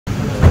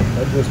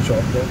That was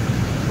chopped off.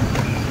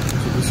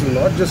 So this is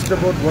not just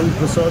about one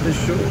Prasad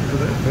issue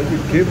today. Maybe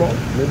it came out.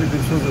 Maybe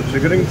this was a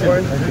triggering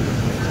point to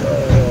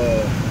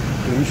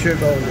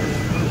initiate all this.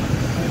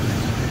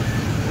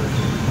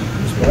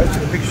 So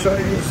Project Diksha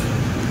is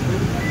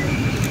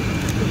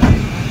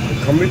a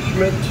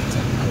commitment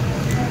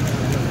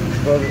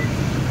for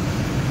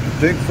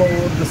take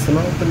forward the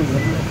Sanatana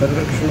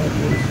direction of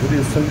is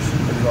very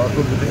essential in the art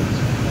of the day.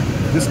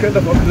 This kind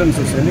of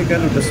occurrences, any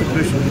kind of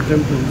desecration of the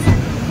temples,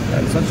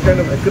 and such kind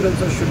of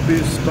occurrences should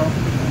be stopped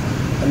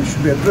and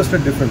should be addressed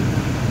at a different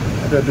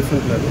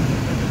level.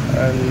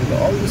 And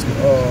all this,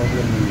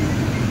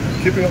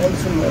 keeping all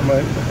this in my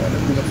mind, I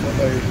think that's what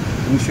I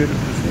initiated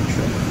this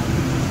workshop.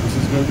 This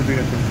is going to be,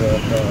 I think,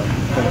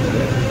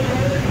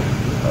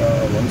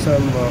 once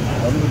I'm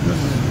done with this,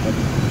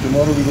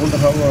 tomorrow we're going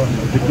to have a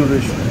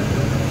declaration.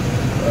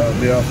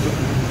 Day after,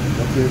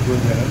 what we are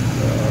going ahead,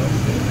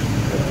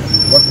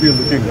 what we are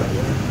looking at.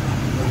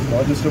 It's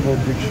not just about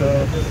Diksha,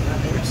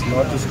 it's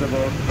not just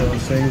about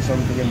saying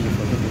something and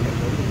forgetting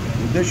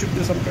it. There should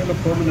be some kind of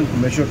permanent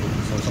measure to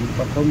this, or some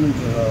permanent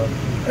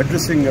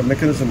addressing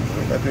mechanism to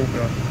it. I think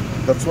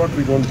that's what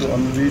we're going to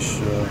unleash.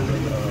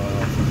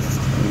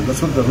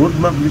 That's what the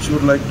roadmap which we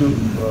would like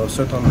to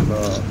set on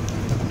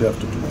day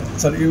after tomorrow.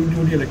 Sir, you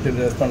would like to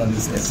respond on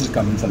this SL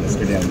comments on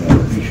yesterday on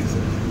the issue, sir?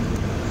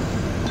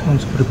 I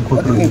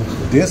think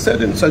they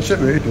said in such a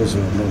way it was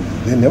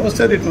they never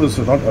said it was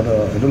not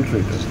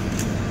adulterated.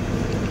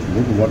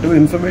 Whatever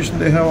information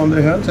they have on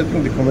their hands, I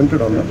think they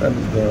commented on it, and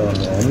the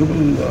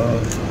Honorable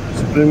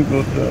Supreme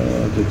Court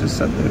judges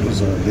said that it was.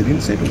 They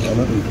didn't say it was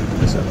unadulterated.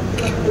 They said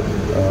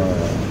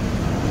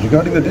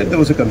regarding the date there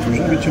was a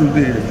confusion which will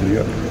be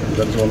clear.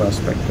 That's one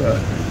aspect,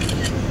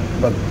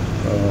 but.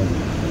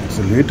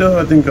 So later,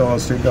 I think our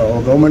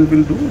government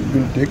will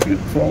take it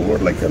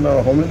forward. Like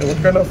what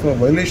kind of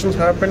violations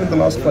happened in the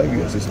last 5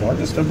 years? It's not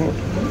just about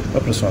a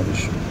Prasad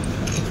issue.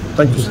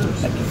 Thank you, sir.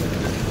 Thank you.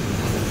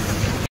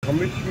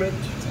 Commitment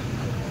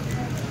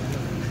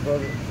for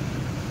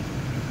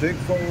take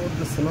forward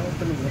the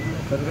Sanatana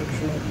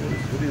direction of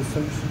is very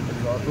essential in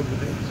the art of the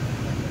day.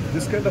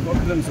 This kind of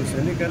occurrences,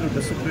 any kind of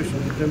desecration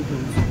of the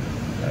temples,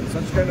 and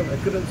such kind of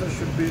occurrences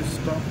should be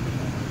stopped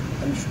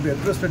and should be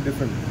addressed at a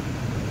different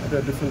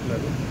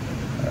level.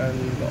 And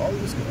all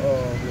this,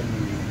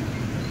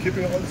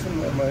 keeping all this in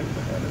my mind,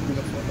 I think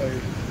that's what I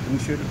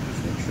initiated this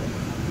workshop.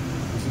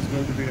 This is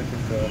going to be, I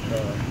think,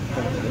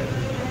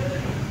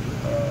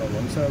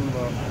 once I'm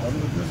done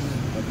with this,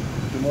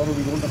 tomorrow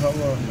we're going to have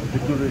a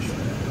declaration.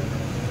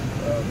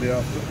 Day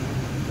after,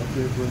 what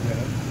we are going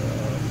ahead,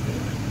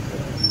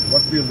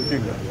 what we are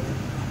looking at.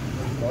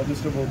 It's not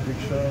just about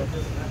Diksha,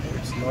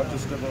 it's not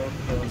just about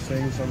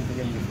saying something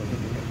and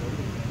forgetting it.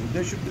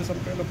 There should be some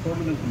kind of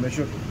permanent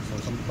measure to this, or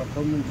some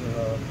permanent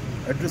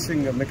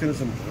addressing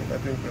mechanism to it. I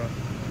think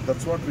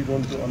that's what we're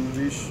going to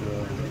unleash.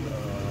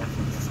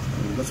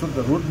 That's what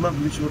the roadmap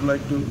which we would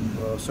like to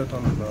set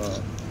on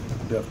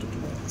day after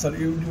tomorrow. Sir,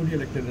 you would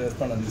like to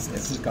respond on this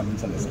SL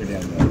comments on yesterday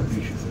on the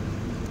issue, sir?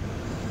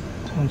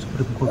 I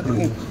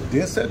think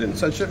they said in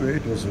such a way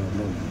it was.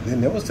 They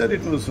never said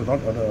it was not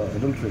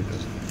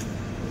adulterated.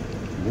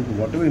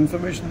 Whatever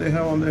information they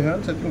have on their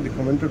hands, I think they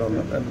commented on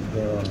it, and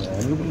the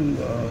Honorable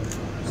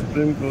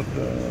Supreme Court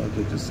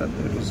judges said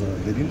that it was.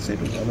 They didn't say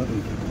it was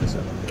unadulterated. They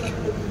said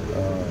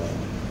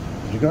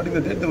regarding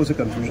the date there was a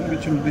confusion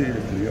which will be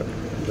clear.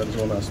 That's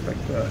one aspect,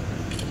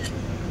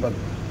 but.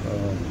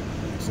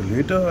 So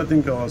later, I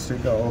think our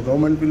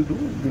government will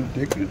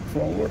take it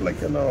forward. Like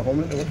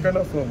what kind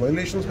of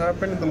violations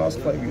happened in the last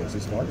 5 years?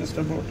 It's not just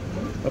about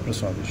a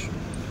Prasad issue.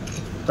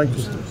 Thank you,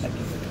 sir. Thank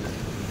you.